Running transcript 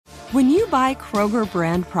When you buy Kroger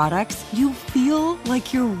brand products, you feel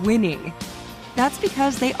like you're winning. That's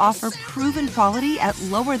because they offer proven quality at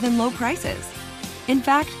lower than low prices. In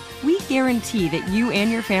fact, we guarantee that you and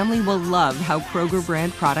your family will love how Kroger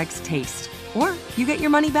brand products taste, or you get your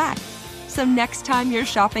money back. So next time you're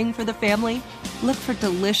shopping for the family, look for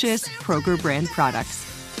delicious Kroger brand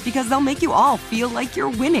products, because they'll make you all feel like you're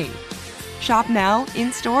winning. Shop now,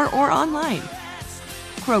 in-store, or online.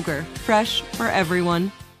 Kroger, fresh for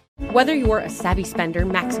everyone. Whether you're a savvy spender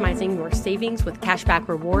maximizing your savings with cashback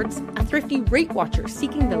rewards, a thrifty rate watcher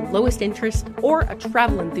seeking the lowest interest, or a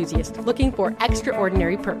travel enthusiast looking for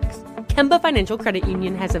extraordinary perks, Kemba Financial Credit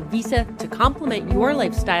Union has a visa to complement your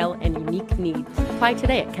lifestyle and unique needs. Apply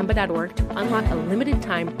today at Kemba.org to unlock a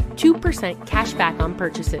limited-time 2% cash back on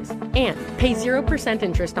purchases and pay 0%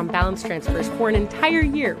 interest on balance transfers for an entire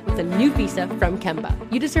year with a new visa from Kemba.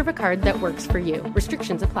 You deserve a card that works for you.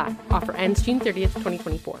 Restrictions apply. Offer ends June 30th,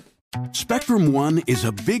 2024. Spectrum One is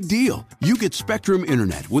a big deal. You get Spectrum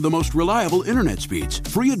Internet with the most reliable internet speeds,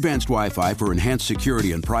 free advanced Wi-Fi for enhanced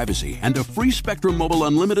security and privacy, and a free Spectrum Mobile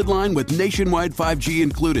Unlimited line with nationwide 5G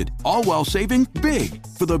included, all while saving big.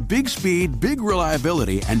 For the big speed, big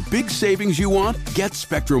reliability, and big savings you want, get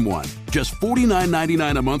Spectrum One. Just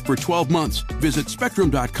 $49.99 a month for 12 months. Visit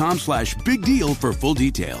spectrum.com/big deal for full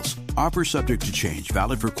details. Offer subject to change.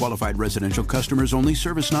 Valid for qualified residential customers only.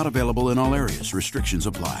 Service not available in all areas. Restrictions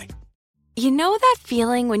apply. You know that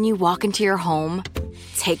feeling when you walk into your home,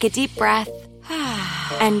 take a deep breath,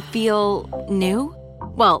 and feel new?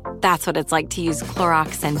 Well, that's what it's like to use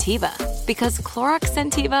Clorox Scentiva. Because Clorox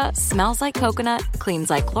Scentiva smells like coconut, cleans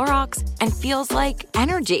like Clorox, and feels like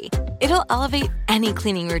energy. It'll elevate any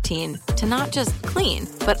cleaning routine to not just clean,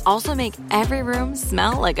 but also make every room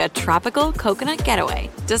smell like a tropical coconut getaway.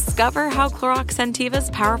 Discover how Clorox Scentiva's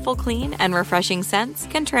powerful clean and refreshing scents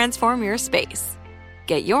can transform your space.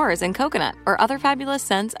 Get yours in coconut or other fabulous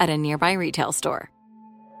scents at a nearby retail store.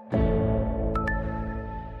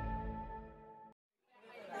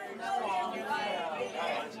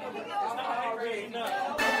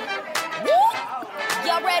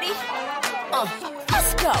 Y'all ready?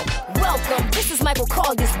 Let's go. Welcome. This is Michael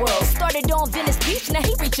Colliers' world. Started on Venice Beach, now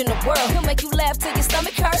he reaching the world. He'll make you laugh till your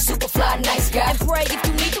stomach hurts. Super fly, nice guy. And pray if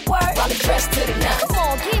you need the word. While he dressed to the nines. Come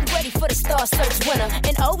on, get ready for the Star Search winner.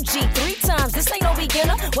 An OG 3 times. This ain't no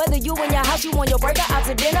beginner. Whether you in your house, you on your burger, out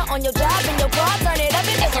to dinner, on your job, in your car, turn it up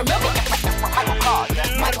and just remember. Michael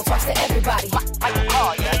Colliers. Michael talks to everybody. Michael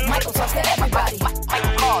Colliers. Michael talks to everybody.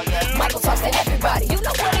 Michael Colliers. Michael talks to everybody. You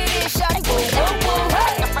know what it is, shawty. Woo, woo, woo,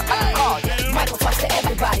 hey. Michael talks to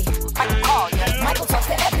everybody. Michael talks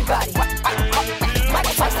to everybody.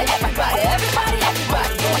 Michael talks to everybody. Everybody.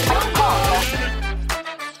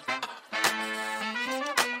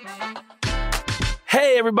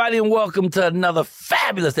 Hey, everybody, and welcome to another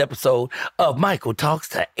fabulous episode of Michael Talks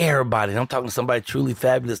to Everybody. I'm talking to somebody truly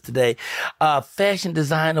fabulous today. Fashion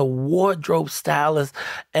designer, wardrobe stylist,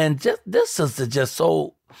 and this is just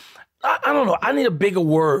so... I don't know. I need a bigger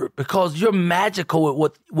word because you're magical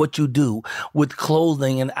at what you do with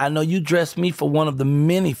clothing. And I know you dressed me for one of the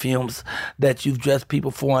many films that you've dressed people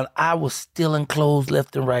for. And I was stealing clothes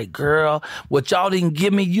left and right. Girl, what y'all didn't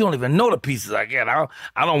give me, you don't even know the pieces I get. I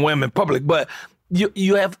don't wear them in public. But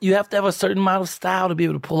you have to have a certain amount of style to be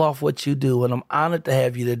able to pull off what you do. And I'm honored to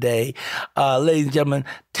have you today. Ladies and gentlemen,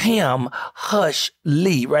 Tam Hush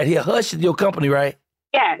Lee right here. Hush is your company, right?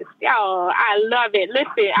 Yes. Oh, I love it.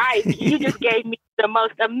 Listen, you just gave me the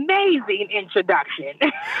most amazing introduction.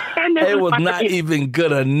 And it was not even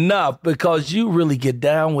good enough because you really get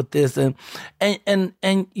down with this and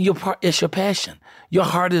it's your passion. Your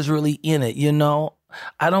heart is really in it, you know.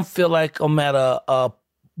 I don't feel like I'm at a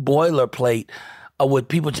boilerplate with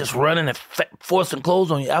people just running and forcing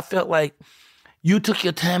clothes on you. I felt like you took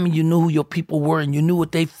your time and you knew who your people were and you knew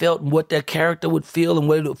what they felt and what their character would feel and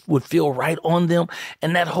what it would feel right on them.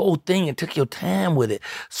 And that whole thing, and took your time with it.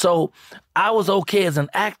 So I was okay as an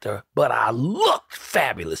actor, but I looked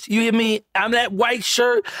fabulous. You hear me? I'm that white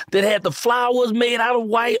shirt that had the flowers made out of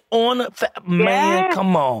white on it. Man,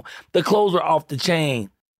 come on. The clothes are off the chain.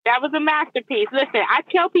 That was a masterpiece. Listen, I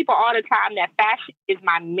tell people all the time that fashion is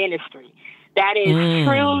my ministry. That is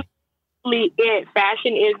truly it.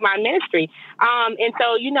 Fashion is my ministry. And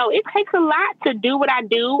so, you know, it takes a lot to do what I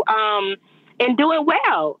do and do it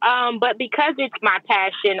well. But because it's my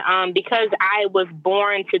passion, because I was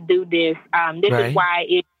born to do this, this is why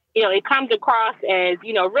it comes across as,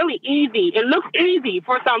 really easy. It looks easy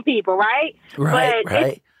for some people, right? Right,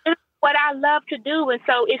 but it's what I love to do. And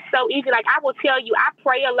so it's so easy. Like I will tell you, I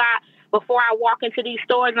pray a lot before I walk into these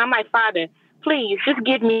stores. And I'm like, Father, please just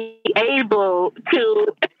get me able to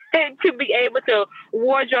to be able to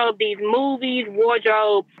wardrobe these movies,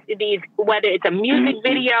 whether it's a music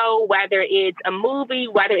video, whether it's a movie,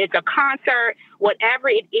 whether it's a concert, whatever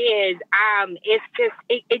it is,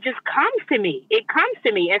 it just comes to me. It comes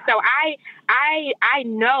to me. And so I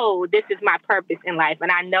know this is my purpose in life,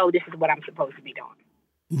 and I know this is what I'm supposed to be doing.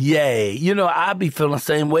 Yay. I be feeling the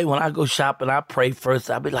same way when I go shopping. I pray first.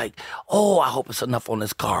 I be like, oh, I hope it's enough on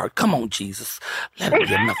this card. Come on, Jesus. Let me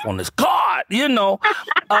get enough on this card, And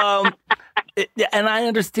I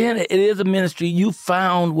understand it. It is a ministry. You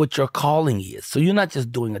found what your calling is. So you're not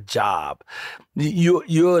just doing a job.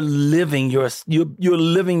 You're living you're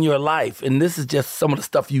living your life. And this is just some of the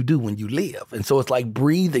stuff you do when you live. And so it's like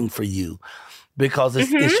breathing for you. Because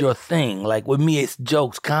it's your thing. Like with me, it's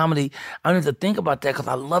jokes, comedy. I don't have to think about that because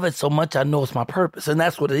I love it so much. I know it's my purpose. And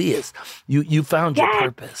that's what it is. You found your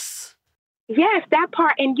purpose. Yes, that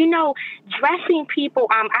part. And, dressing people,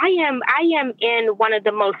 I am in one of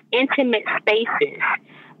the most intimate spaces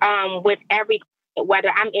with every, whether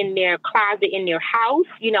I'm in their closet in their house,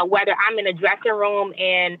 whether I'm in a dressing room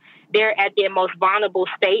and they're at their most vulnerable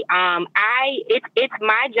state. It's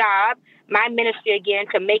my job, my ministry again,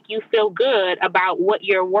 to make you feel good about what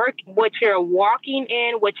you're walking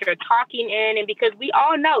in, what you're talking in. And because we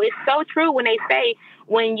all know it's so true when they say,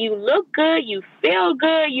 when you look good, you feel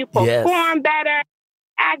good, you perform better,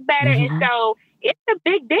 act better. And so it's a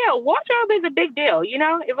big deal. Wardrobe is a big deal,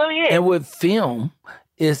 it really is. And with film,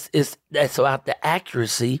 that's about the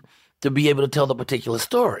accuracy to be able to tell the particular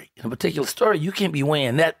story. In a particular story, you can't be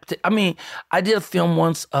wearing that. I did a film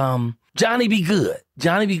once, Johnny Be Good.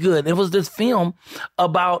 Johnny Be Good. It was this film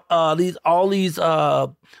about all these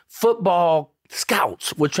football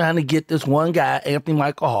scouts were trying to get this one guy, Anthony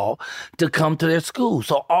Michael Hall, to come to their school.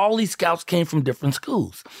 So all these scouts came from different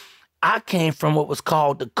schools. I came from what was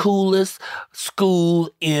called the coolest school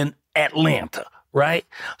in Atlanta. Right?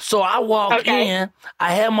 So I walked in,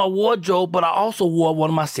 I had my wardrobe, but I also wore one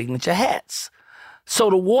of my signature hats. So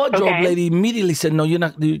the wardrobe lady immediately said, no, you're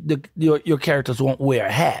not, your characters won't wear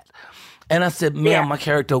a hat. And I said, ma'am, my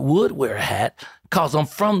character would wear a hat because I'm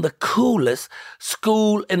from the coolest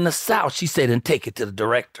school in the South. She said, and take it to the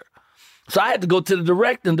director. So I had to go to the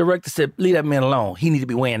director, and the director said, leave that man alone. He needs to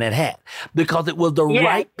be wearing that hat because it was the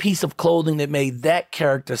right piece of clothing that made that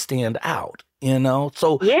character stand out.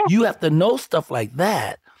 So you have to know stuff like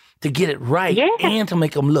that to get it right and to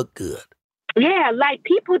make them look good. Yeah, like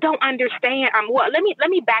people don't understand. Let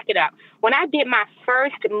me back it up. When I did my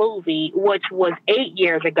first movie, which was 8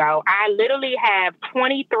 years ago, I literally have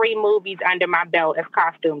 23 movies under my belt as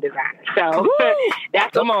costume designer. So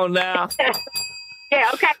that's come on now.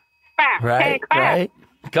 Yeah, okay. Clap. Right.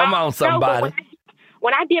 Come on, somebody. No,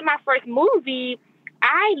 when I did my first movie,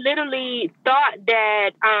 I literally thought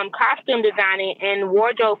that costume designing and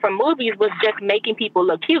wardrobe for movies was just making people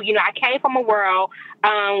look cute. I came from a world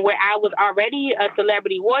where I was already a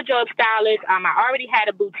celebrity wardrobe stylist. I already had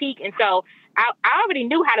a boutique. And so I already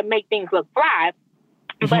knew how to make things look fly.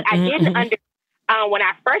 But I didn't understand when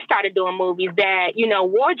I first started doing movies that,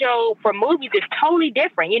 wardrobe for movies is totally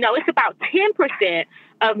different. It's about 10%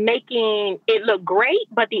 of making it look great,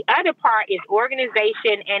 but the other part is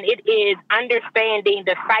organization, and it is understanding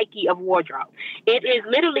the psyche of wardrobe. It is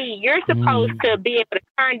literally, you're supposed to be able to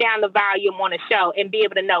turn down the volume on a show and be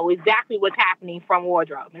able to know exactly what's happening from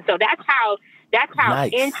wardrobe. And so that's how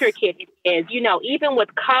nice. Intricate it is, even with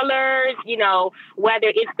colors, whether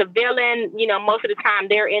it's the villain, most of the time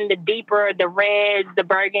they're in the deeper, the reds, the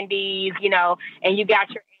burgundies, and you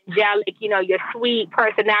got your angelic, your sweet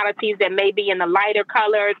personalities that may be in the lighter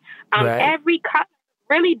colors. Every color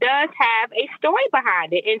really does have a story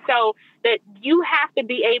behind it. And so that you have to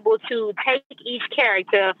be able to take each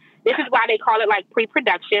character. This is why they call it like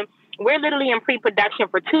pre-production. We're literally in pre-production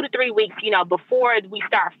for 2 to 3 weeks, before we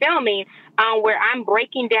start filming, where I'm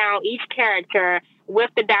breaking down each character with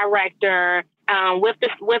the director, with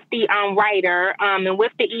the writer, and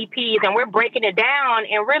with the EPs, and we're breaking it down,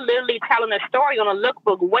 and we're literally telling a story on a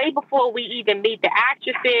lookbook way before we even meet the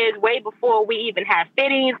actresses, way before we even have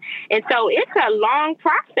fittings. And so it's a long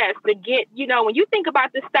process to get, when you think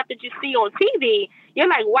about the stuff that you see on TV, you're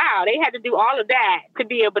like, wow, they had to do all of that to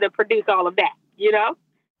be able to produce all of that,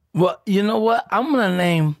 Well, you know what? I'm going to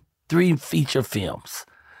name 3 feature films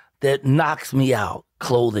that knocks me out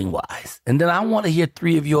clothing-wise. And then I want to hear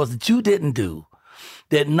 3 of yours that you didn't do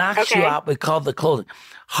that knocks you out because of the clothing.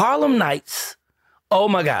 Harlem Nights, oh,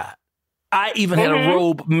 my God. I even had a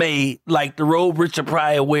robe made like the robe Richard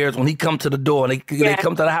Pryor wears when he comes to the door. And they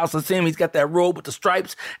come to the house and see him. He's got that robe with the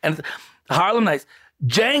stripes. And Harlem Nights.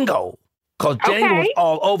 Django. Because Django was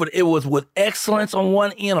all over it. It was with excellence on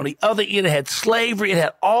one end. On the other end, it had slavery. It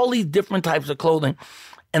had all these different types of clothing.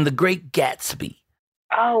 and The Great Gatsby.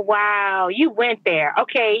 Oh, wow. You went there.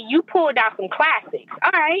 Okay. You pulled out some classics.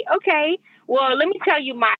 All right. Okay. Well, let me tell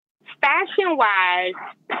you, my fashion-wise,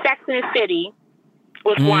 Sex and the City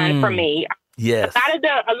was one for me. Yes. A lot of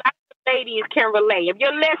the ladies can relate. If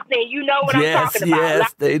you're listening, you know what I'm talking about.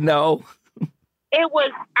 Yes, they know. It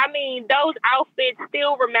was, I mean, those outfits,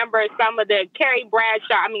 still remember some of the Carrie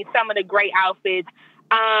Bradshaw, some of the great outfits.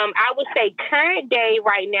 I would say current day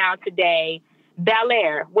right now today, Bel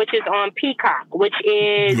Air, which is on Peacock, which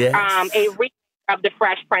is a remake of the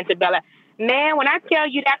Fresh Prince of Bel Air. Man, when I tell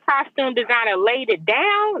you that costume designer laid it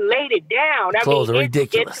down. Clothes are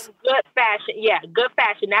ridiculous. It's good fashion. Yeah, good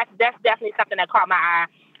fashion. That's definitely something that caught my eye.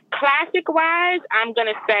 Classic-wise, I'm going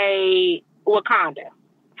to say Wakanda,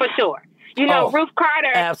 for sure. You know, Ruth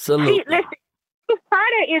Carter. Absolutely. Listen, Ruth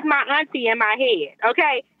Carter is my auntie in my head,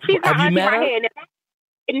 okay? She's my auntie in my head.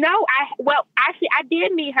 No, I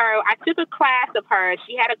did meet her. I took a class of hers.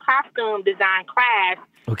 She had a costume design class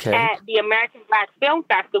at the American Black Film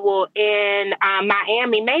Festival in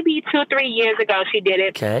Miami. Maybe 2 or 3 years ago, she did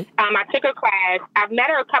it. Okay. I took her class. I've met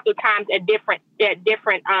her a couple of times at different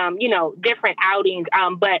outings,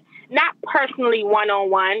 but not personally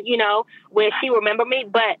one-on-one, where she remembered me.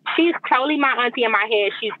 But she's totally my auntie in my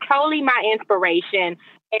head. She's totally my inspiration.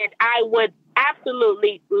 And I would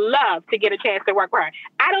absolutely love to get a chance to work with her.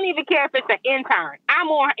 I don't even care if it's an intern.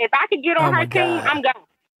 If I could get on her team, I'm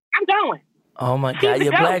going. Oh my God.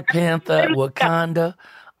 You're Black Panther, Wakanda.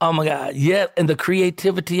 Oh my God. Yeah. And the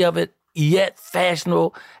creativity of it, yet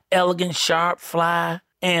fashionable, elegant, sharp, fly,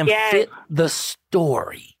 and fit the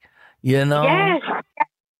story, Yes.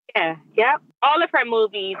 Yeah. Yep. All of her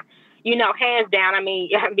movies, hands down. I mean,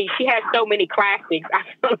 she has so many classics. I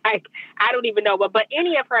feel like I don't even know but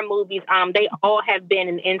any of her movies, they all have been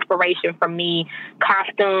an inspiration for me,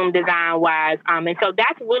 costume design wise. And so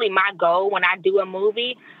that's really my goal when I do a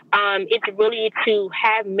movie. It's really to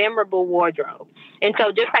have memorable wardrobe. And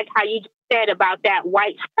so just like how you said about that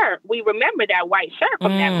white shirt, we remember that white shirt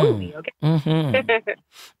from that movie. Okay. Mm-hmm.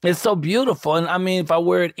 It's so beautiful. And I mean, if I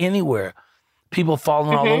wear it anywhere, people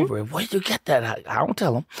falling all over it. Where'd you get that? I don't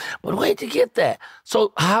tell them, but where'd you get that?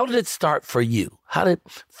 So how did it start for you? How did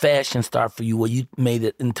fashion start for you where you made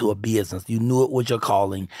it into a business? You knew it was your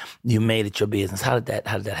calling. You made it your business. How did that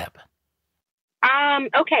happen?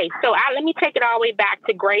 Okay, so let me take it all the way back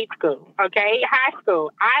to grade school, okay? High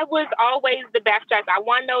school. I was always the best dressed. I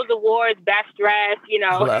won those awards, best dressed,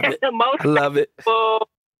 Love it. most love it.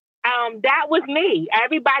 That was me.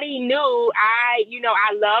 Everybody knew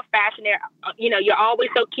I love fashion. You're always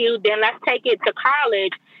so cute. Then let's take it to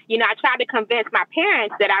college. I tried to convince my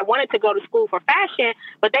parents that I wanted to go to school for fashion,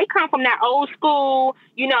 but they come from that old school,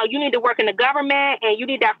 you need to work in the government and you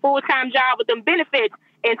need that full-time job with them benefits.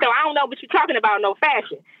 And so I don't know what you're talking about, no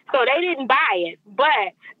fashion. So they didn't buy it.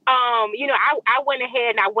 But, I went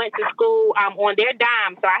ahead and I went to school on their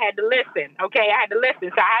dime. So I had to listen. Okay, I had to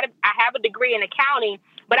listen. So I have a degree in accounting,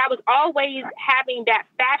 but I was always having that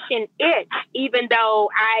fashion itch, even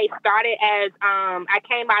though I started as I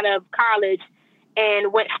came out of college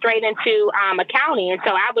and went straight into accounting. And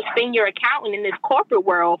so I was senior accountant in this corporate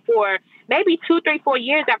world for maybe 2, 3, 4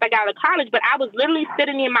 years after I got out of college. But I was literally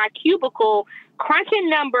sitting in my cubicle crunching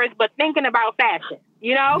numbers, but thinking about fashion.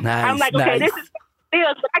 Nice, I'm like, okay, this is what it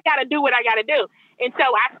feels, but I got to do what I got to do. And so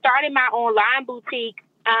I started my online boutique,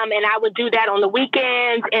 and I would do that on the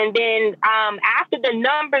weekends. And then after the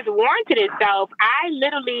numbers warranted itself, I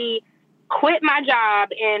literally quit my job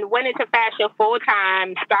and went into fashion full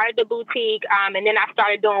time, started the boutique, and then I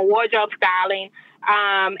started doing wardrobe styling.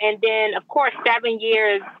 And then, of course, 7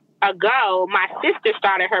 years ago, my sister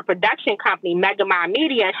started her production company, Megamind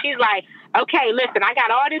Media. And she's like, okay, listen, I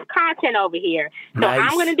got all this content over here. So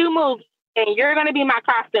I'm going to do movies and you're going to be my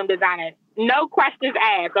costume designer. No questions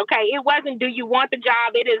asked. Okay. It wasn't, do you want the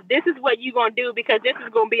job? It is, this is what you're going to do because this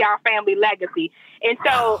is going to be our family legacy. And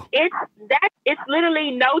so it's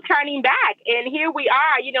literally no turning back. And here we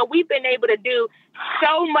are, we've been able to do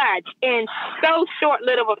so much in so short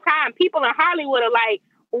little of time. People in Hollywood are like,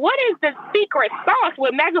 what is the secret sauce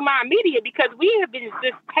with Megamind Media? Because we have been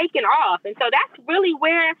just taking off. And so that's really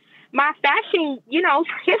where my fashion,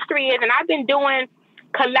 history is. And I've been doing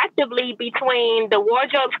collectively between the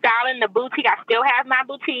wardrobe styling, the boutique. I still have my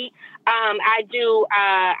boutique.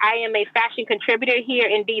 I am a fashion contributor here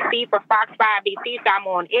in DC for Fox 5 DC. So I'm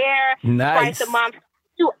on air twice a month.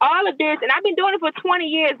 Do all of this. And I've been doing it for 20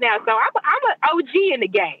 years now. So I'm an OG in the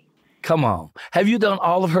game. Come on. Have you done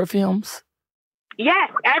all of her films?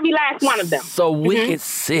 Yes, every last one of them. So Wicked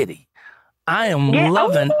City. I am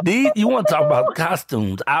loving these. You want to talk about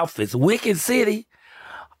costumes, outfits. Wicked City.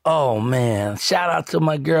 Oh, man. Shout out to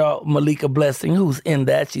my girl, Malika Blessing, who's in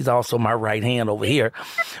that. She's also my right hand over here.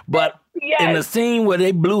 But in the scene where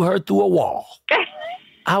they blew her through a wall,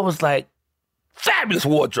 I was like, fabulous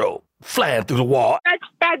wardrobe flying through the wall. That's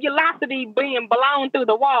fabulosity being blown through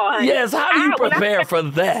the wall, honey. Yes, how do you prepare for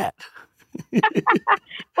that? When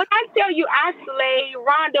I tell you I slay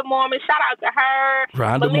Rhonda Mormon, shout out to her.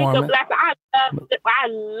 Rhonda Mormon. I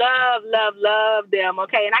love them,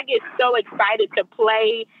 okay? And I get so excited to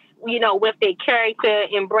play, with their character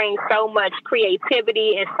and bring so much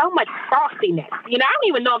creativity and so much sauciness. I don't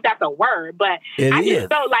even know if that's a word, but I just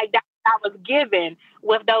felt like that I was given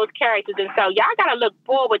with those characters. And so y'all got to look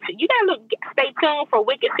forward to, stay tuned for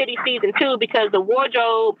Wicked City Season 2 because the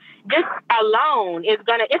wardrobe just alone is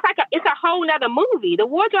it's a whole nother movie. The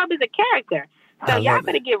wardrobe is a character. So y'all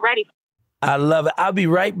better get ready. I love it. I'll be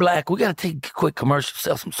right back. We got to take a quick commercial,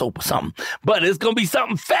 sell some soap or something. But it's going to be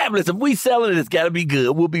something fabulous. If we sell it, it's got to be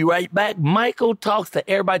good. We'll be right back. Michael talks to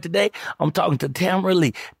everybody today. I'm talking to Tamara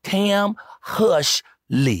Lee. Tam Hush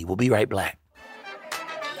Lee. We'll be right back.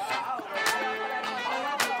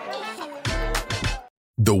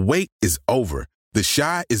 The wait is over. The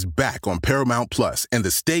Chi is back on Paramount Plus, and the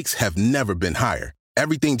stakes have never been higher.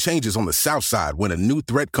 Everything changes on the South Side when a new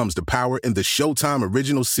threat comes to power in the Showtime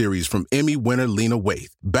original series from Emmy winner Lena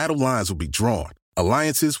Waithe. Battle lines will be drawn,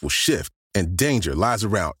 alliances will shift, and danger lies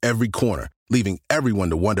around every corner, leaving everyone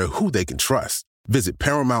to wonder who they can trust. Visit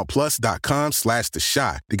ParamountPlus.com/The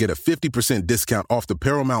Chi to get a 50% discount off the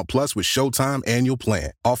Paramount Plus with Showtime annual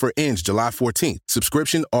plan. Offer ends July 14th.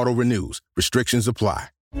 Subscription auto-renews. Restrictions apply.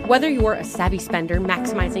 Whether you're a savvy spender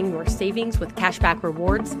maximizing your savings with cashback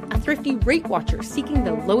rewards, a thrifty rate watcher seeking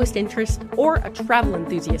the lowest interest, or a travel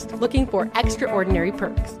enthusiast looking for extraordinary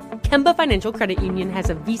perks, Kemba Financial Credit Union has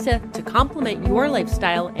a visa to complement your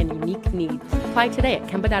lifestyle and unique needs. Apply today at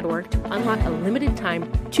Kemba.org to unlock a limited time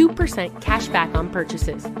 2% cash back on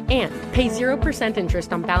purchases and pay 0%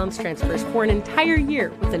 interest on balance transfers for an entire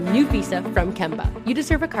year with a new visa from Kemba. You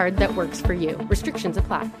deserve a card that works for you. Restrictions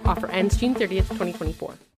apply. Offer ends June 30th,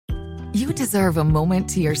 2024. You deserve a moment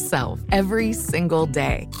to yourself every single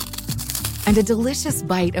day. And a delicious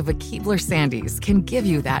bite of a Keebler Sandies can give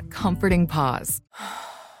you that comforting pause.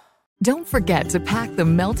 Don't forget to pack the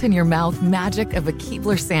melt-in-your-mouth magic of a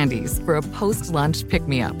Keebler Sandies for a post-lunch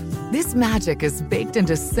pick-me-up. This magic is baked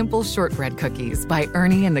into simple shortbread cookies by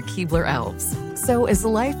Ernie and the Keebler Elves. So as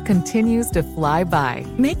life continues to fly by,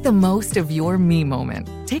 make the most of your me moment.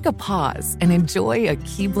 Take a pause and enjoy a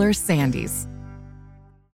Keebler Sandies.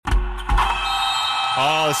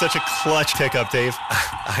 Oh, such a clutch pickup, Dave.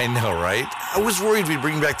 I know, right? I was worried we'd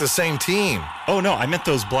bring back the same team. Oh, no, I meant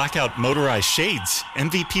those blackout motorized shades.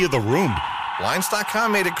 MVP of the room.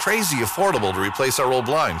 Blinds.com made it crazy affordable to replace our old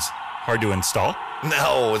blinds. Hard to install?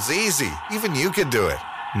 No, it's easy. Even you could do it.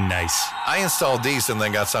 Nice. I installed these and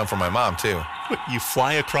then got some for my mom, too. What, you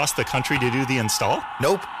fly across the country to do the install?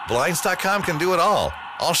 Nope. Blinds.com can do it all.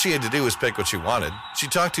 All she had to do was pick what she wanted. She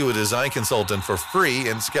talked to a design consultant for free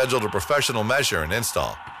and scheduled a professional measure and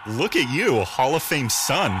install. Look at you, Hall of Fame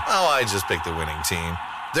son. Oh, I just picked the winning team.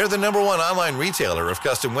 They're the #1 online retailer of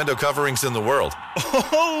custom window coverings in the world.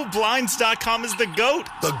 Oh, Blinds.com is the GOAT.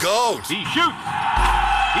 The GOAT! He shoots.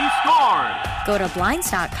 He scored. Go to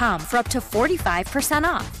Blinds.com for up to 45%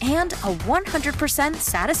 off and a 100%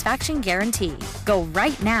 satisfaction guarantee. Go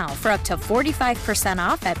right now for up to 45%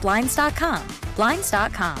 off at Blinds.com.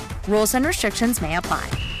 Blinds.com. Rules and restrictions may apply.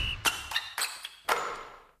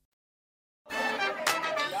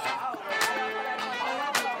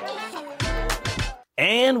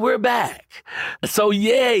 And we're back. So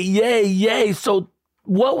yay. So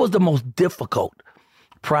what was the most difficult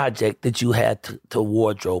project that you had to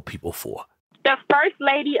wardrobe people for? The First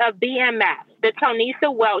Lady of BMF, the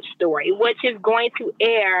Tonisa Welch story, which is going to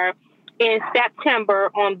air in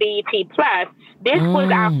September on BET+. This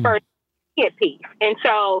was our first hit piece. And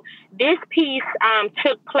so this piece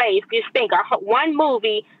took place, just think, one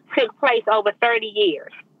movie took place over 30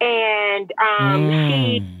 years. And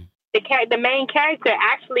the main character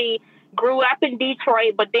actually grew up in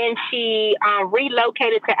Detroit, but then she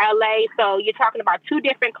relocated to L.A. So you're talking about two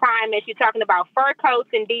different climates. You're talking about fur coats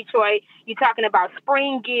in Detroit. You're talking about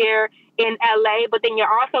spring gear in L.A., but then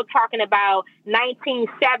you're also talking about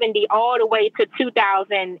 1970 all the way to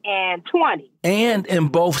 2020. And in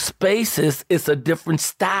both spaces, it's a different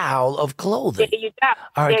style of clothing. There you go.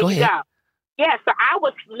 All right, go ahead. Yeah, so I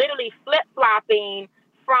was literally flip-flopping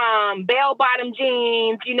from bell-bottom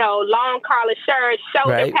jeans, long collar shirts,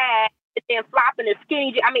 shoulder pads, and then flopping the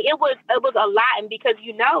skinny jeans. I mean, it was a lot, and because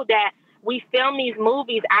you know that we film these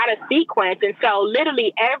movies out of sequence. And so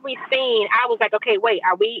literally every scene, I was like, okay, wait,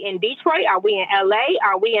 are we in Detroit? Are we in LA?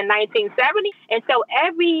 Are we in 1970? And so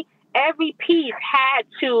every piece had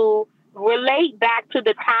to relate back to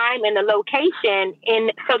the time and the location,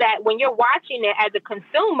 and so that when you're watching it as a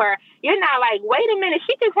consumer, you're not like, wait a minute,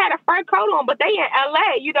 she just had a fur coat on, but they in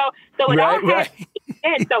LA, you know. So it all had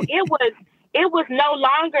and so it was no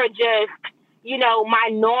longer just, you know, my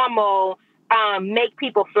normal make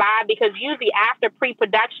people fly, because usually after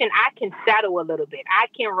pre-production, I can settle a little bit. I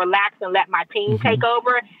can relax and let my team take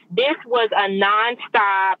over. This was a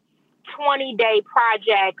nonstop 20-day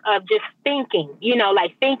project of just thinking, you know,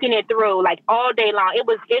 like thinking it through, like all day long.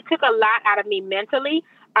 It took a lot out of me mentally.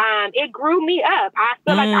 It grew me up. I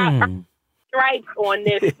feel like I earned stripes on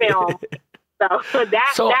this film. So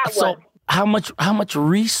that was. How much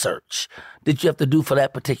research did you have to do for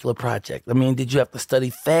that particular project? I mean, did you have to study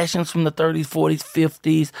fashions from the 30s, 40s,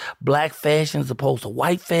 50s, black fashion as opposed to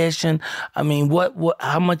white fashion? I mean,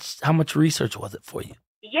 how much research was it for you?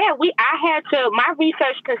 Yeah, my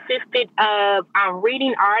research consisted of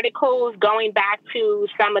reading articles, going back to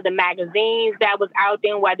some of the magazines that was out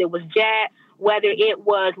there, whether it was Jet, whether it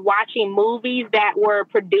was watching movies that were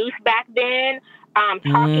produced back then,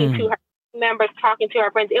 talking to her members, talking to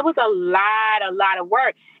her friends. It was a lot of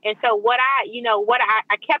work. And so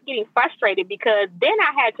I kept getting frustrated, because then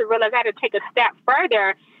I had to realize I had to take a step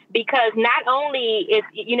further, because not only is,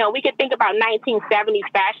 you know, we could think about 1970s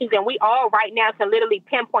fashions, and we all right now can literally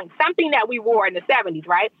pinpoint something that we wore in the 70s,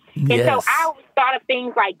 right? Yes. And so I always thought of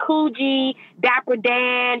things like Coogee, Dapper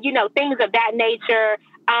Dan, you know, things of that nature.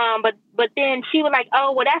 But then she was like,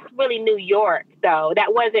 oh, well, that's really New York, though.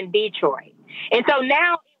 That wasn't Detroit. And so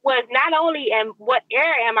now it was not only what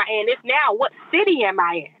area am I in, it's now what city am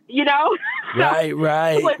I in, you know? Right.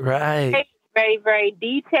 It was very, very, very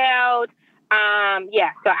detailed.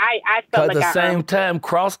 So I felt like at the same time,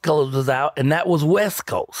 Cross Colors was out, and that was West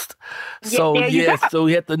Coast. So so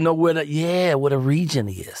we have to know where the region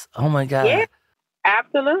is. Oh my God. Yeah,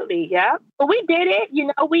 absolutely. Yeah. But we did it. You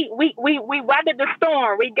know, we weathered the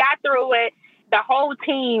storm. We got through it. The whole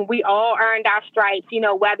team, we all earned our stripes. You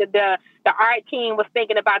know, whether the art team was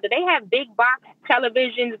thinking about, did they have big box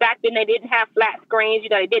televisions back then? They didn't have flat screens. You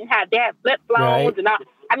know, they had flip phones and all.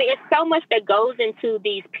 I mean, it's so much that goes into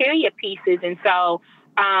these period pieces. And so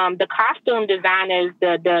the costume designers,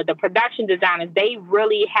 the production designers, they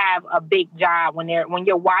really have a big job when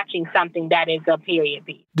you're watching something that is a period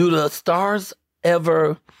piece. Do the stars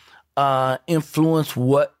ever influence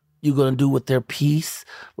what you're going to do with their piece?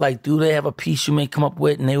 Like, do they have a piece you may come up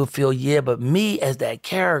with and they would feel, yeah, but me as that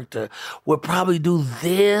character would probably do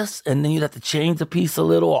this, and then you'd have to change the piece a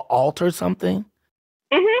little or alter something?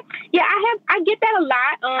 Mm-hmm. Yeah, I get that a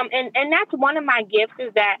lot. And that's one of my gifts,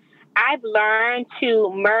 is that I've learned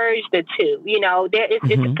to merge the two. You know,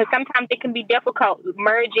 because sometimes it can be difficult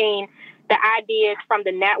merging the ideas from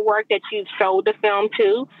the network that you've sold the film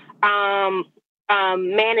to,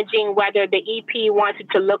 managing whether the EP wants it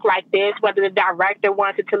to look like this, whether the director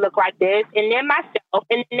wants it to look like this, and then myself.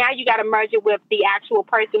 And now you got to merge it with the actual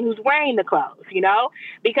person who's wearing the clothes, you know,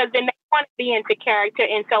 because then they want to be into character.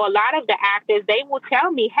 And so a lot of the actors, they will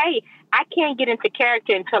tell me, hey, I can't get into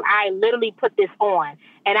character until I literally put this on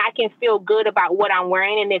and I can feel good about what I'm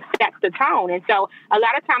wearing, and it sets the tone. And so a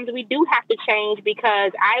lot of times we do have to change,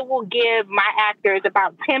 because I will give my actors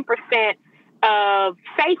about 10% of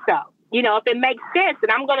say-so. You know, if it makes sense,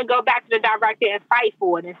 then I'm going to go back to the director and fight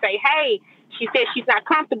for it and say, hey, she said she's not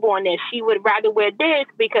comfortable in this. She would rather wear this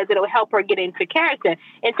because it'll help her get into character.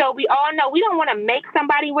 And so we all know we don't want to make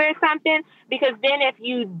somebody wear something, because then if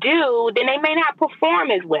you do, then they may not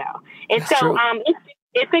perform as well. And That's so true.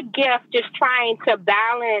 it's a gift, just trying to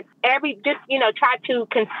balance try to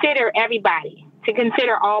consider everybody, to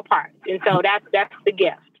consider all parts. And so that's the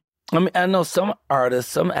gift. I mean, I know some artists,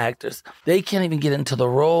 some actors, they can't even get into the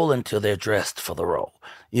role until they're dressed for the role,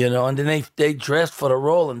 you know, and then they dress for the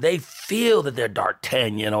role and they feel that they're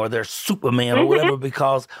D'Artagnan or they're Superman or whatever,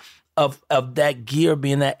 because of that gear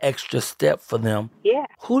being that extra step for them. Yeah.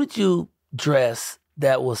 Who did you dress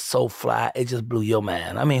that was so fly, it just blew your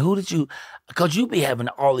mind? I mean, who did you, because you be having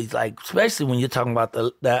all these, like, especially when you're talking about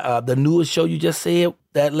the newest show you just said,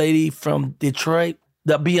 that lady from Detroit.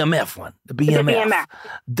 The BMF one. The BMF.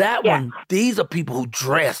 That one, these are people who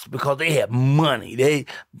dress because they have money. They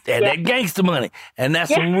had that gangster money. And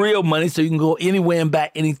that's some real money, so you can go anywhere and buy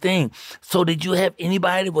anything. So did you have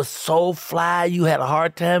anybody that was so fly you had a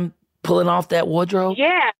hard time pulling off that wardrobe?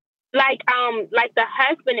 Yeah. Like the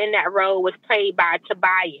husband in that role was played by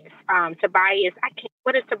Tobias. Tobias,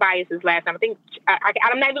 what is Tobias's last name? I think,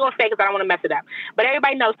 I'm not even going to say because I don't want to mess it up. But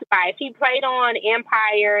everybody knows Tobias. He played on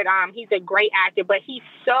Empire. He's a great actor, but he's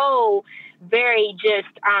so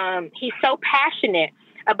he's so passionate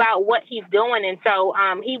about what he's doing. And so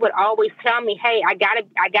he would always tell me, hey, I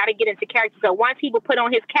gotta get into character. So once he would put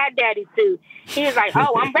on his cat daddy suit, he was like,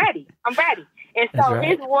 oh, I'm ready. And so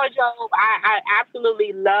his wardrobe, I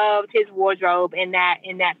absolutely loved his wardrobe in that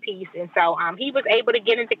piece. And so he was able to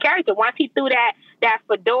get into character. Once he threw that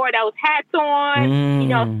fedora, those hats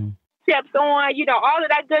on, tips on, all of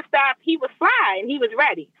that good stuff, he was fly and he was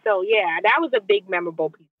ready. So yeah, that was a big memorable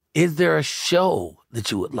piece. Is there a show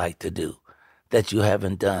that you would like to do that you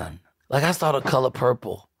haven't done? Like I saw The Color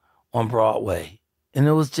Purple on Broadway, and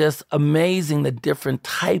it was just amazing the different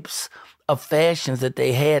types of fashions that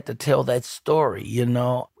they had to tell that story,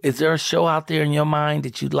 Is there a show out there in your mind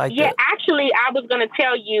that you'd like to? Yeah, actually, I was going to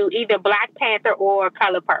tell you either Black Panther or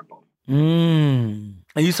Color Purple. And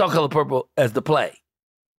you saw Color Purple as the play?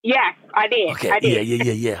 Yes, I did. Okay, I did.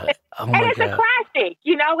 Yeah. Oh and my it's God. a classic,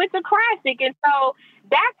 it's a classic. And so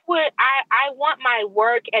that's what I want my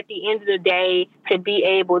work at the end of the day to be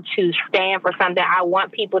able to stand for something. I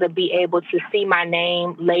want people to be able to see my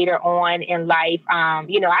name later on in life. I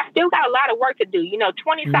still got a lot of work to do.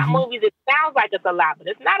 20-something movies, it sounds like it's a lot, but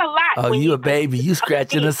it's not a lot. Oh, you a baby. You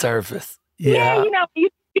scratching the surface. Yeah, you're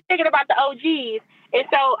thinking about the OGs. And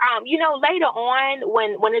so, later on,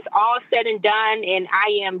 when it's all said and done and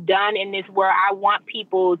I am done in this world, I want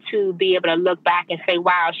people to be able to look back and say,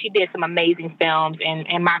 wow, she did some amazing films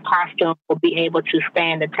and my costume will be able to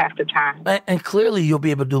stand the test of time. And clearly you'll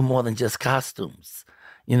be able to do more than just costumes.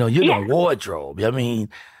 You're the wardrobe. I mean,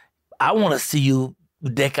 I want to see you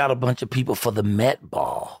deck out a bunch of people for the Met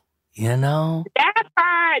Ball,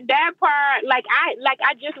 That part, like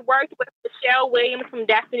I just worked with Michelle Williams from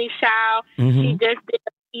Destiny's Child. She just did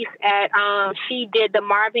a piece she did the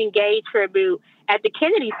Marvin Gaye tribute at the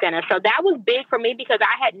Kennedy Center. So that was big for me because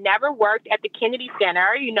I had never worked at the Kennedy Center.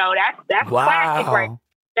 That's wow. classic, right?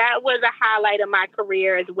 That was a highlight of my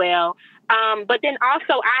career as well. But then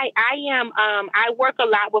also I work a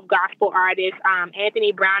lot with gospel artists,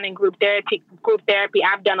 Anthony Brown and Group Therapy.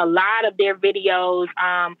 I've done a lot of their videos,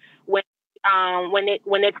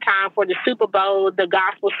 when it's time for the Super Bowl, the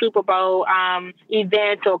gospel Super Bowl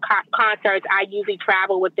events or concerts, I usually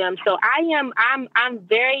travel with them. So I'm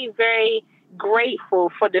very, very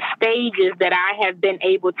grateful for the stages that I have been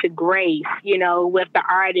able to grace, with the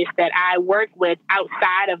artists that I work with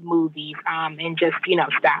outside of movies, and just,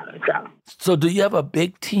 styling. So do you have a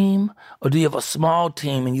big team or do you have a small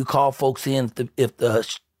team and you call folks in if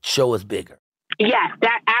the show is bigger? Yes,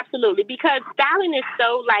 that absolutely. Because styling is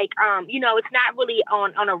so it's not really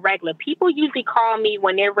on a regular. People usually call me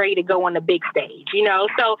when they're ready to go on the big stage,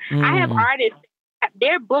 So I have artists,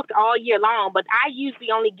 they're booked all year long, but I usually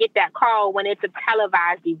only get that call when it's a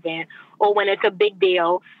televised event or when it's a big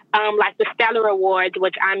deal, like the Stellar Awards,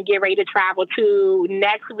 which I'm getting ready to travel to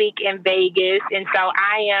next week in Vegas. And so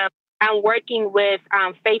I'm working with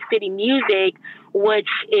Faith City Music, which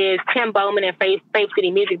is Tim Bowman and Faith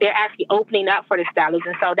City Music. They're actually opening up for the Stellars.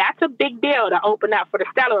 And so that's a big deal to open up for the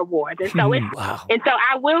Stellar Awards. And so wow. And so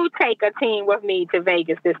I will take a team with me to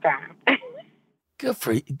Vegas this time. Good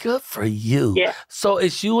for you. Yeah. So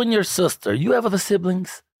it's you and your sister. You have other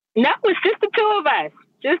siblings? No, it's just the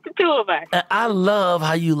two of us. And I love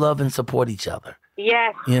how you love and support each other.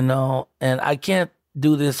 Yes. And I can't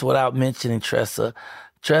do this without mentioning Tressa.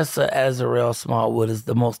 Tressa Azarel Smallwood is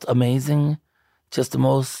the most amazing, just the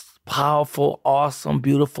most powerful, awesome,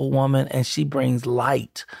 beautiful woman, and she brings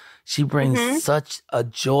light. She brings such a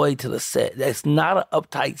joy to the set. It's not an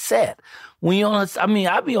uptight set.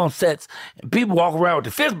 I be on sets and people walk around with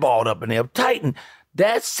the fist balled up and they're uptight. And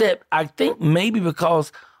that set, I think maybe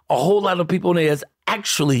because a whole lot of people in there is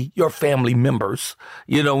actually your family members.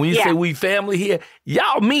 When you say we family here,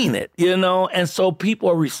 y'all mean it, and so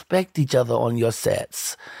people respect each other on your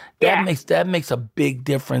sets. That makes a big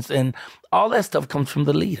difference. And all that stuff comes from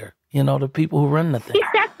the leader, the people who run the thing. He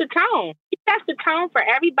sets the tone. He sets the tone for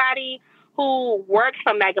everybody who works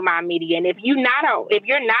for Megamind Media. And if you're not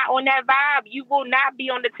on that vibe, you will not be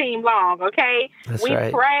on the team long, okay? That's we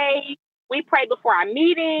right. pray. We pray before our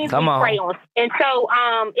meetings. Come on. Pray on. And so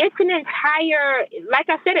it's an entire, like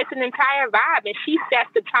I said, it's an entire vibe. And she sets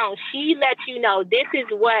the tone. She lets you know, this is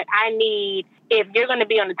what I need if you're going to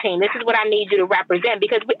be on the team. This is what I need you to represent.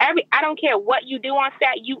 Because I don't care what you do on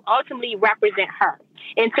set, you ultimately represent her.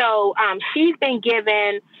 And so she's been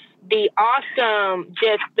given the awesome,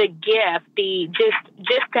 just the gift,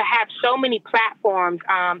 just to have so many platforms.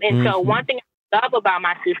 And so one thing love about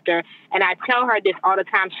my sister, and I tell her this all the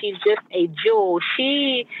time, she's just a jewel.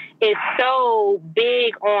 She is so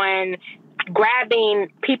big on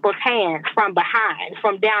grabbing people's hands from behind,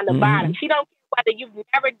 from down the bottom. She don't care whether you've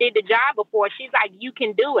never did the job before. She's like, you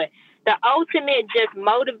can do it. The ultimate just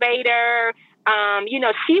motivator.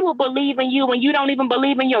 She will believe in you when you don't even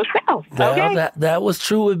believe in yourself. Okay? That was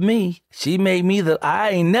true with me. She made me that I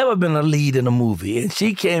ain't never been a lead in a movie. And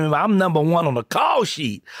she came in, I'm number one on the call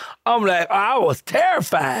sheet. I'm like, I was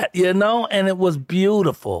terrified, and it was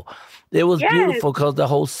beautiful. It was beautiful because the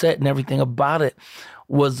whole set and everything about it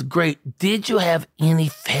was great. Did you have any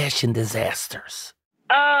fashion disasters?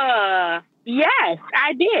 Yes,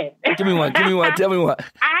 I did. Give me one. Tell me one.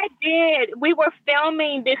 I did. We were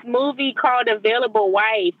filming this movie called Available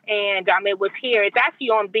Wife, and it was here. It's actually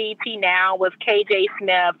on BET now with KJ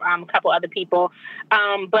Smith, a couple other people.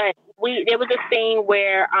 But there was a scene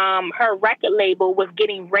where her record label was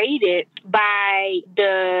getting raided by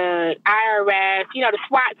the IRS, the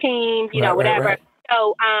SWAT teams, whatever. Right.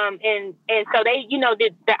 So, and so they,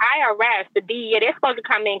 the IRS, the DEA, they're supposed to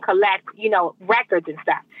come in and collect, records and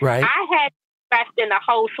stuff. Right. I had invested in the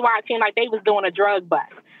whole SWAT team like they was doing a drug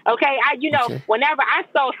bust. Okay. Whenever I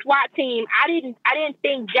saw SWAT team, I didn't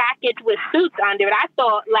think jackets with suits under it. I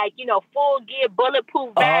thought full gear,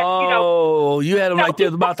 bulletproof vest, you had them like they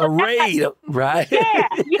was about to raid, right? Yeah.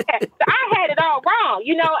 So I had it all wrong.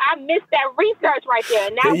 I missed that research right there.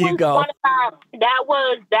 And that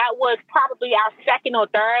was probably our second or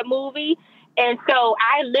third movie. And so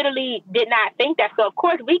I literally did not think that. So of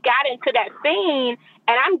course we got into that scene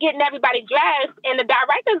and I'm getting everybody dressed and the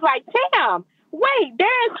director's like, Tam, wait,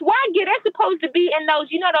 they're in SWAT gear. They're supposed to be in those,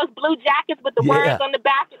 those blue jackets with the words on the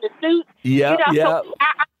back of the suits. Yeah. So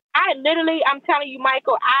I literally, I'm telling you,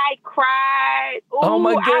 Michael, I cried. Ooh, oh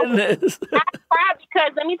my goodness. I cried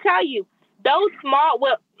because let me tell you, those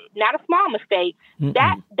not a small mistake.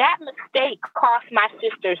 That mistake cost my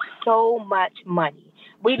sister so much money.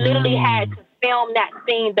 We literally had to film that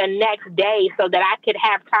scene the next day so that I could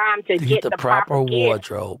have time to get the proper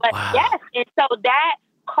wardrobe. But yes, and so that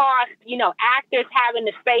cost, actors having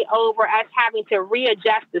to stay over, us having to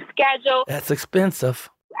readjust the schedule. That's expensive.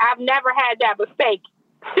 I've never had that mistake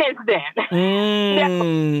since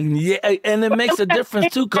then. Yeah, and it makes a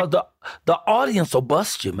difference too because the audience will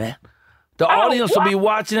bust you, man. The audience will be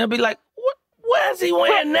watching and be like, why is he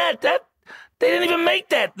wearing that? They didn't even make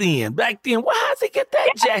that then. Back then, why does he get that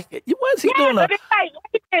jacket? What is he doing? But it's like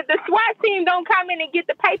the SWAT team don't come in and get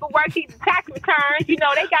the paperwork, the tax returns. They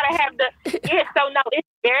got to have so no, it's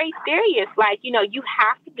very serious. Like, you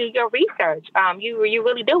have to do your research. You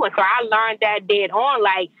really do. And so I learned that dead on.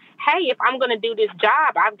 Like, hey, if I'm going to do this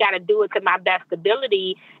job, I've got to do it to my best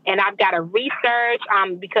ability, and I've got to research.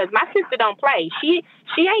 Because my sister don't play. She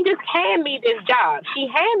ain't just hand me this job. She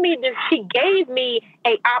gave me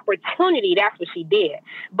an opportunity. That's what she did.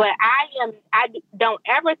 But I don't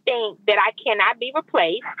ever think that I cannot be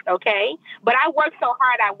replaced. Okay, but I work so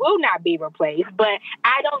hard I will not be replaced. But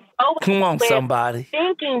I don't go come on, somebody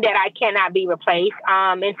thinking that I cannot be replaced.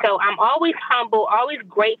 And so I'm always humble, always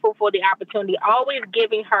grateful for the opportunity, always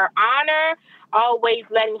giving her honor, always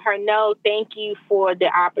letting her know thank you for the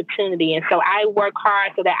opportunity. And so I work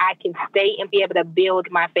hard so that I can stay and be able to build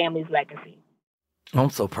my family's legacy. I'm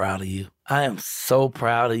so proud of you. I am so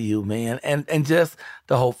proud of you, man. And just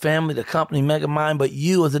the whole family, the company, Megamind, but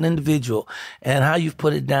you as an individual and how you've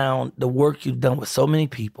put it down, the work you've done with so many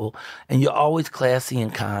people, and you're always classy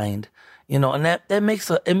and kind, and that makes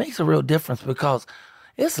a real difference because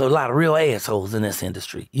it's a lot of real assholes in this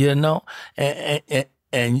industry,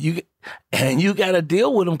 and you got to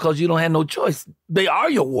deal with them because you don't have no choice. They are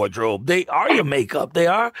your wardrobe. They are your makeup. They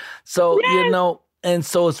are. So, and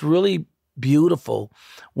so it's really beautiful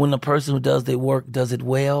when the person who does their work does it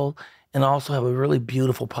well and also have a really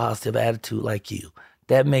beautiful, positive attitude like you.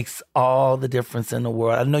 That makes all the difference in the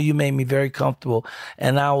world. I know you made me very comfortable,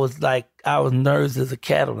 and I was nervous as a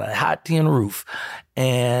cat on a hot tin roof,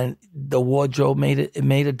 and the wardrobe made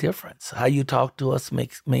a difference. How you talk to us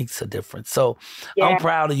makes a difference. So I'm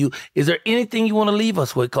proud of you. Is there anything you want to leave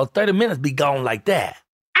us with? Because 30 minutes be gone like that.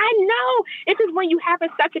 I know. This is when you having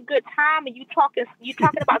such a good time and you talking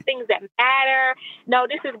about things that matter. No,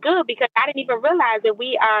 this is good because I didn't even realize that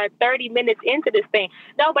we are 30 minutes into this thing.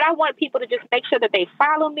 No, but I want people to just make sure that they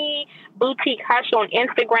follow me, Boutique Hush on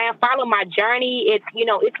Instagram. Follow my journey.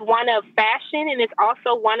 It's one of fashion and it's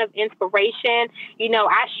also one of inspiration.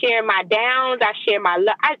 I share my downs. I share my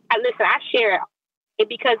love. I share it.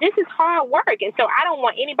 Because this is hard work. And so I don't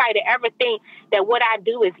want anybody to ever think that what I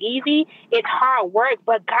do is easy. It's hard work,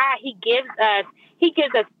 but God, He gives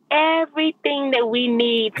us everything that we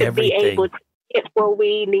need to be able to get what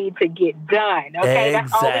we need to get done. Okay,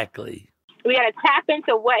 exactly. We got to tap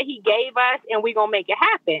into what he gave us, and we're going to make it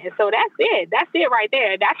happen. And so that's it. That's it right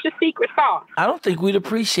there. That's your secret sauce. I don't think we'd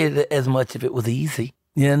appreciate it as much if it was easy.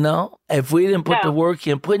 You know, if we didn't put the work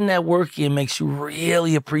in, putting that work in makes you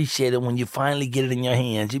really appreciate it when you finally get it in your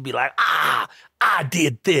hands. You'd be like, I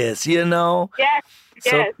did this, you know? Yes,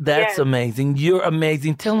 so that's amazing. You're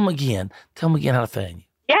amazing. Tell them again how to find you.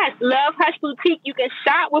 Yes, Love Hush Boutique. You can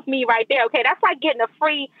shop with me right there. Okay, that's like getting a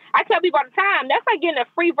free, I tell people all the time, that's like getting a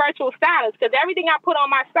free virtual stylist because everything I put on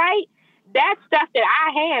my site, that's stuff that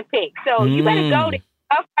I handpick. So you better go to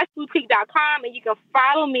lovehushboutique.com and you can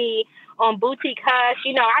follow me on Boutique Hush.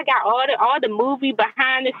 You know, I got all the movie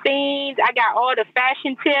behind the scenes. I got all the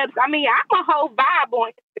fashion tips. I mean, I'm a whole vibe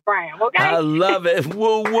on Instagram, okay? I love it.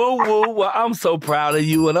 Woo, woo, woo. Well, I'm so proud of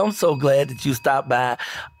you, and I'm so glad that you stopped by.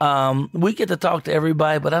 We get to talk to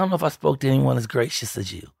everybody, but I don't know if I spoke to anyone as gracious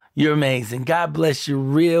as you. You're amazing. God bless you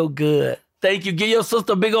real good. Thank you. Give your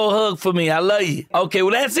sister a big old hug for me. I love you. Okay,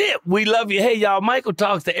 well, that's it. We love you. Hey, y'all, Michael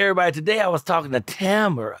talks to everybody. Today I was talking to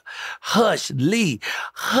Tamara. Hush, Lee.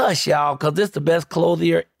 Hush, y'all, because this is the best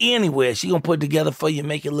clothier anywhere. She going to put it together for you,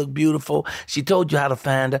 make it look beautiful. She told you how to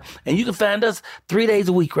find her. And you can find us 3 days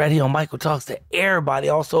a week right here on Michael Talks to Everybody.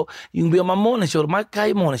 Also, you can be on my morning show, the Michael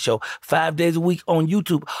Kaya Morning Show, 5 days a week on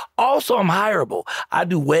YouTube. Also, I'm hireable. I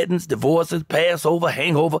do weddings, divorces, Passover,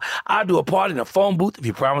 hangover. I do a party in a phone booth if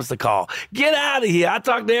you promise to call. Get out of here. I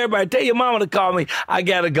talk to everybody. Tell your mama to call me. I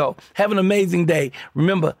got to go. Have an amazing day.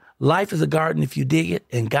 Remember, life is a garden if you dig it,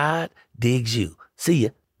 and God digs you. See ya.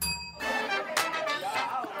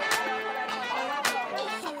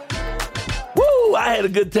 Woo! I had a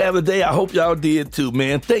good time today. I hope y'all did too,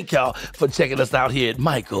 man. Thank y'all for checking us out here at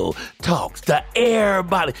Michael Talks to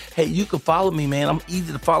Everybody. Hey, you can follow me, man. I'm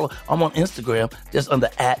easy to follow. I'm on Instagram, just under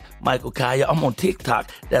 @Michael Kaya. I'm on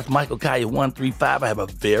TikTok. That's Michael Kaya 135. I have a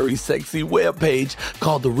very sexy webpage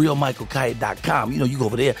called TheRealMichaelKaya.com. You know, you go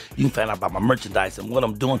over there, you can find out about my merchandise and what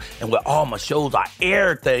I'm doing and where all my shows are.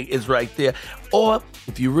 Everything is right there. Or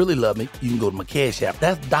if you really love me, you can go to my Cash App.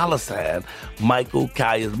 That's $ Michael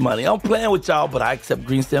Kaya's money. I'm playing with y'all, but I accept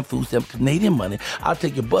green stamp, food stamp, Canadian money. I'll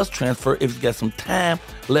take your bus transfer if you got some time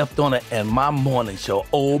left on it. And my morning show,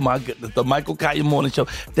 oh my goodness, the Michael Kaya Morning Show,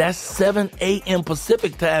 that's 7 a.m.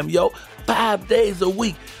 Pacific time, yo, 5 days a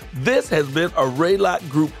week. This has been a Raylock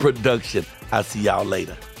Group production. I'll see y'all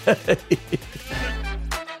later.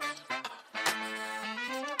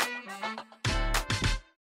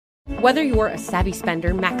 Whether you're a savvy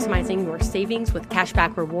spender maximizing your savings with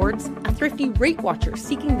cashback rewards, a thrifty rate watcher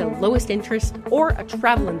seeking the lowest interest, or a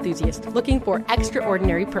travel enthusiast looking for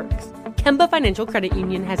extraordinary perks, Kemba Financial Credit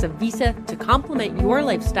Union has a visa to complement your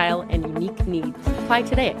lifestyle and unique needs. Apply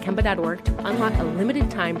today at Kemba.org to unlock a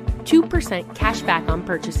limited-time 2% cash back on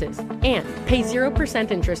purchases and pay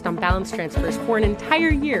 0% interest on balance transfers for an entire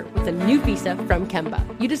year with a new visa from Kemba.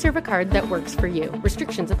 You deserve a card that works for you.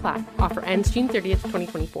 Restrictions apply. Offer ends June 30th,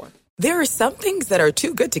 2024. There are some things that are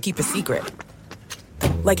too good to keep a secret.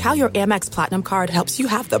 Like how your Amex Platinum card helps you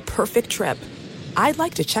have the perfect trip. I'd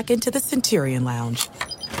like to check into the Centurion Lounge.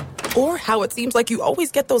 Or how it seems like you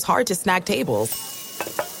always get those hard-to-snag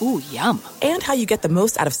tables. Ooh, yum. And how you get the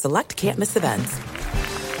most out of select can't-miss events.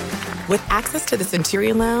 With access to the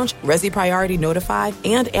Centurion Lounge, Resi Priority Notified,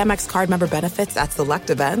 and Amex card member benefits at select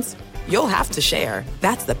events, you'll have to share.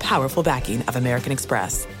 That's the powerful backing of American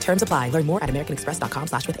Express. Terms apply. Learn more at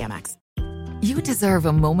americanexpress.com/withAmex. You deserve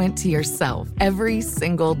a moment to yourself every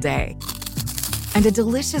single day. And a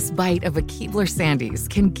delicious bite of a Keebler Sandies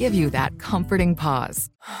can give you that comforting pause.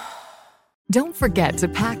 Don't forget to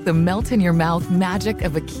pack the melt-in-your-mouth magic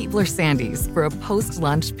of a Keebler Sandies for a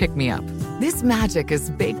post-lunch pick-me-up. This magic is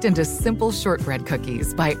baked into simple shortbread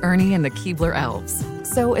cookies by Ernie and the Keebler Elves.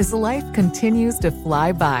 So as life continues to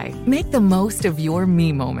fly by, make the most of your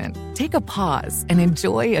me moment. Take a pause and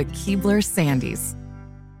enjoy a Keebler Sandies.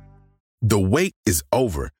 The wait is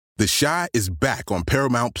over. The Chi is back on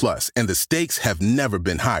Paramount Plus, and the stakes have never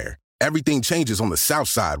been higher. Everything changes on the South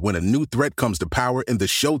Side when a new threat comes to power in the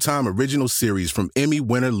Showtime original series from Emmy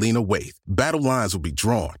winner Lena Waithe. Battle lines will be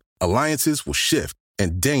drawn, alliances will shift,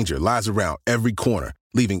 and danger lies around every corner,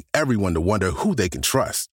 leaving everyone to wonder who they can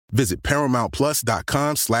trust. Visit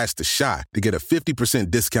ParamountPlus.com/The Chi to get a 50%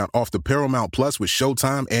 discount off the Paramount Plus with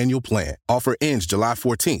Showtime annual plan. Offer ends July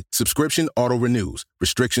 14th. Subscription auto-renews.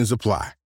 Restrictions apply.